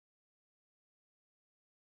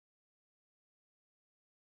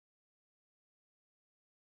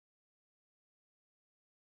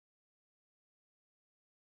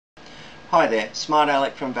Hi there, Smart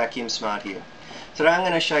Alec from Vacuum Smart here. Today I'm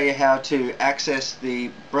going to show you how to access the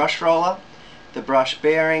brush roller, the brush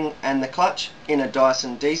bearing and the clutch in a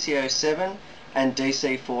Dyson DC07 and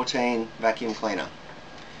DC14 vacuum cleaner.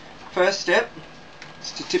 First step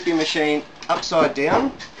is to tip your machine upside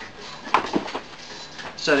down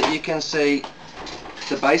so that you can see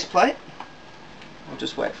the base plate. I'll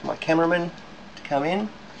just wait for my cameraman to come in.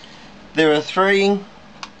 There are 3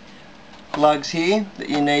 lugs here that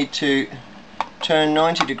you need to turn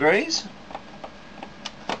 90 degrees,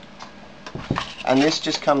 and this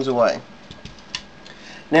just comes away.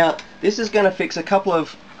 Now this is going to fix a couple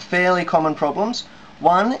of fairly common problems.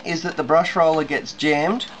 One is that the brush roller gets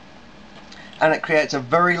jammed and it creates a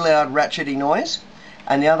very loud ratchety noise,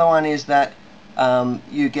 and the other one is that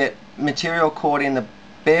you get material caught in the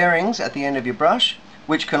bearings at the end of your brush,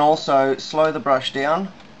 which can also slow the brush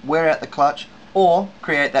down, wear out the clutch, or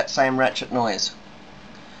create that same ratchet noise.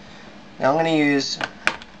 Now I'm going to use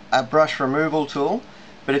a brush removal tool,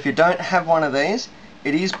 but if you don't have one of these,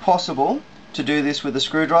 it is possible to do this with a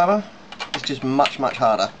screwdriver. It's just much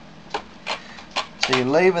harder. So you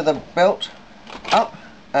lever the belt up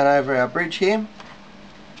and over our bridge here,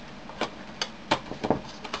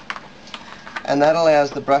 and that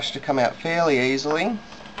allows the brush to come out fairly easily.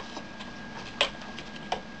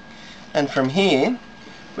 And from here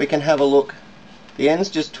we can have a look. The ends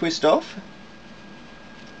just twist off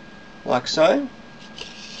like so,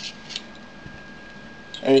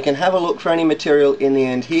 and you can have a look for any material in the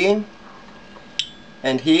end here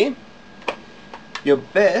and here. You're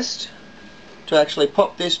best to actually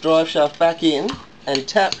pop this drive shaft back in and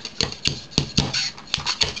tap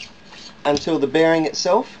until the bearing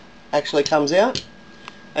itself actually comes out,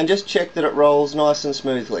 and just check that it rolls nice and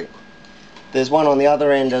smoothly. There's one on the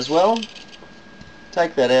other end as well.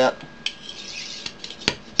 Take that out,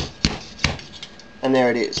 and there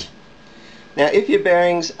it is. Now if your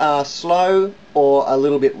bearings are slow or a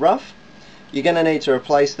little bit rough, you're going to need to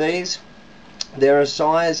replace these. They're a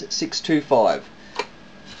size 625.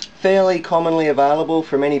 Fairly commonly available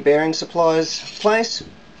from any bearing supplies place,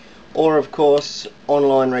 or of course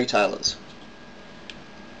online retailers.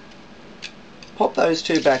 Pop those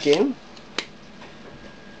 2 back in,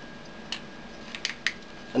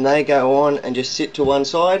 and they go on and just sit to one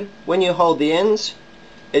side. When you hold the ends,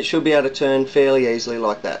 it should be able to turn fairly easily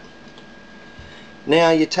like that.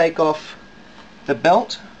 Now you take off the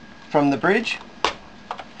belt from the bridge,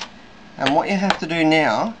 and what you have to do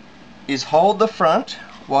now is hold the front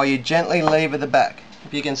while you gently lever the back.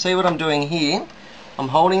 If you can see what I'm doing here, I'm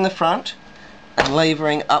holding the front and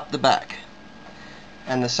levering up the back,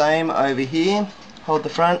 and the same over here. Hold the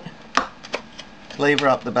front, lever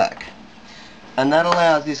up the back, and that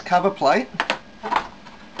allows this cover plate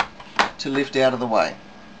to lift out of the way.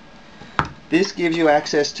 This gives you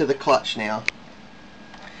access to the clutch now.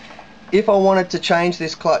 If I wanted to change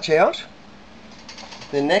this clutch out,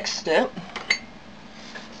 the next step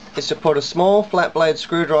is to put a small flat blade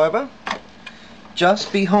screwdriver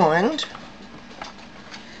just behind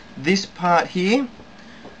this part here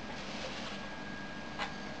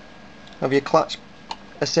of your clutch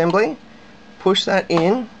assembly. Push that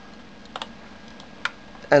in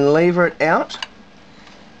and lever it out.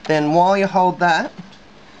 Then while you hold that,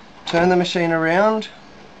 turn the machine around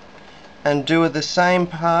and do the same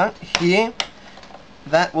part here.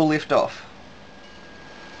 That will lift off.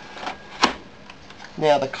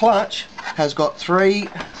 Now the clutch has got 3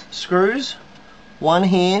 screws, one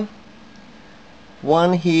here,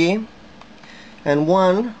 one here, and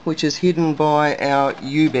one which is hidden by our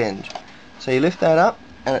U-bend. So you lift that up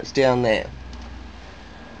and it's down there.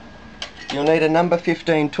 You'll need a number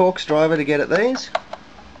 15 Torx driver to get at these.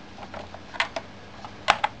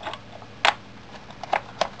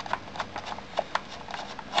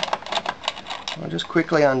 I'll just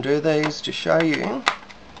quickly undo these to show you.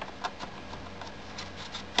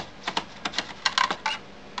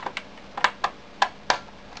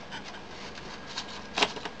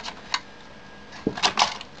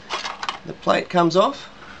 The plate comes off,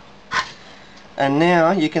 and now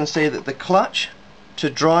you can see that the clutch to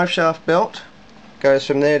drive shaft belt goes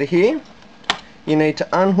from there to here. You need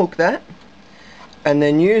to unhook that and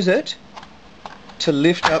then use it to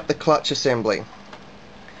lift up the clutch assembly.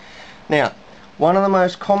 Now, one of the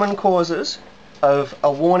most common causes of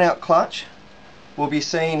a worn out clutch will be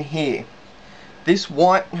seen here. This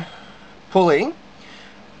white pulley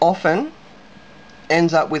often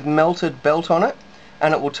ends up with melted belt on it,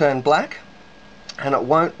 and it will turn black and it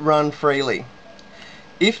won't run freely.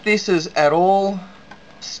 If this is at all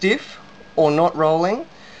stiff or not rolling,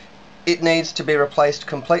 it needs to be replaced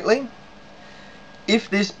completely. If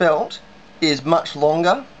this belt is much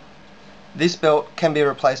longer this belt can be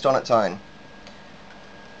replaced on its own.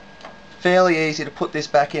 Fairly easy to put this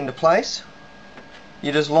back into place.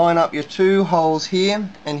 You just line up your two holes here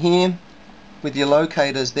and here with your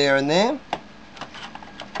locators there and there,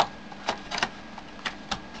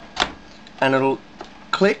 and it'll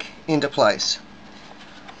click into place.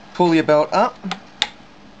 Pull your belt up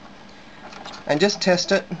and just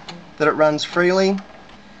test it that it runs freely,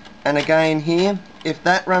 and again here, if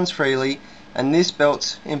that runs freely and this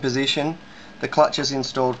belt's in position, the clutch is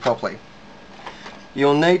installed properly.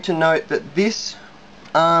 You'll need to note that this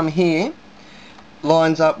arm here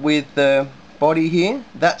lines up with the body here.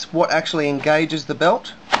 That's what actually engages the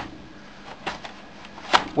belt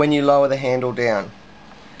when you lower the handle down.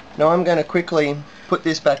 Now I'm going to quickly put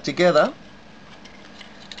this back together,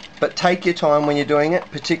 but take your time when you're doing it,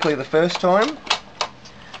 particularly the first time,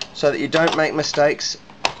 so that you don't make mistakes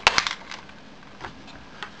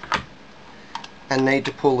and need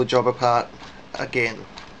to pull the job apart again.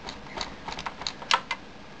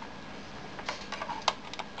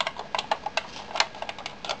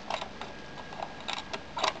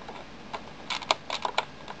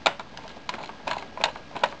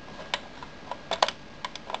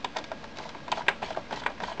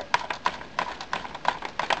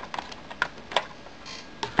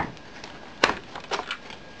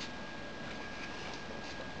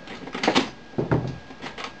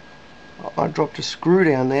 I dropped a screw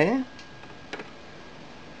down there.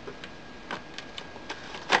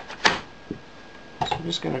 So I'm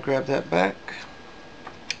just going to grab that back.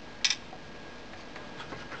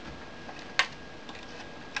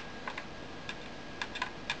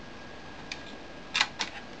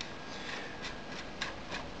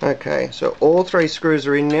 Okay, so all three screws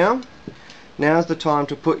are in now. Now's the time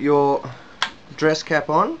to put your dress cap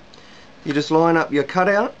on. You just line up your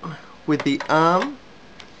cutout with the arm,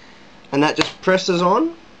 and that just presses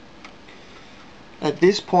on. At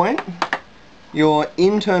this point, your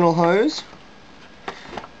internal hose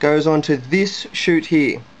goes onto this chute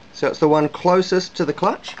here. So it's the one closest to the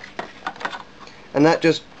clutch, and that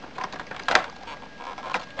just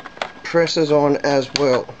presses on as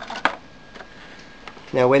well.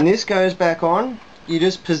 Now when this goes back on, you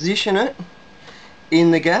just position it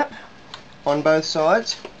in the gap on both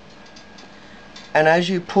sides, and as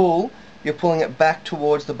you pull, you're pulling it back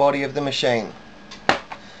towards the body of the machine.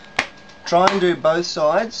 Try and do both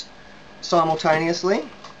sides simultaneously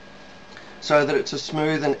so that it's a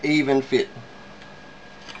smooth and even fit.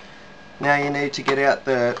 Now you need to get out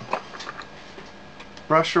the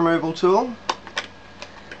brush removal tool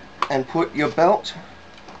and put your belt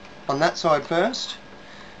on that side first,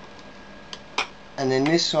 and then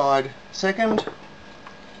this side second.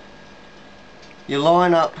 You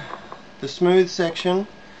line up the smooth section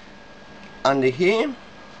under here,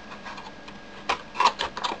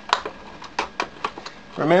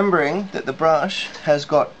 remembering that the brush has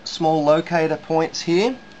got small locator points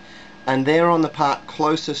here, and they're on the part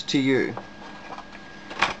closest to you.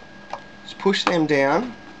 Just push them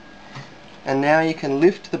down, and now you can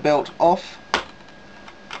lift the belt off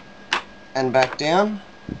and back down.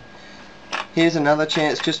 Here's another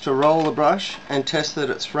chance just to roll the brush and test that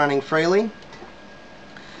it's running freely.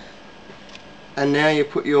 And now you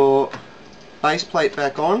put your base plate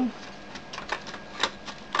back on.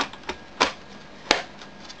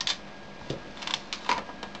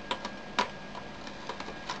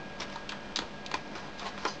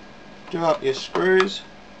 Do up your screws.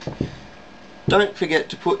 Don't forget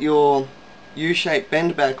to put your U-shaped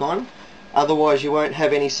bend back on, otherwise you won't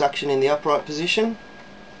have any suction in the upright position.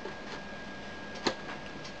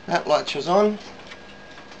 That latches on.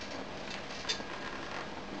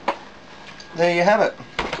 There you have it.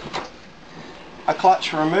 A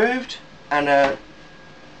clutch removed and a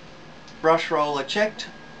brush roller checked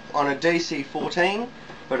on a DC14,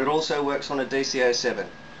 but it also works on a DC07.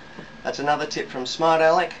 That's another tip from Smart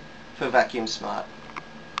Alec for Vacuum Smart.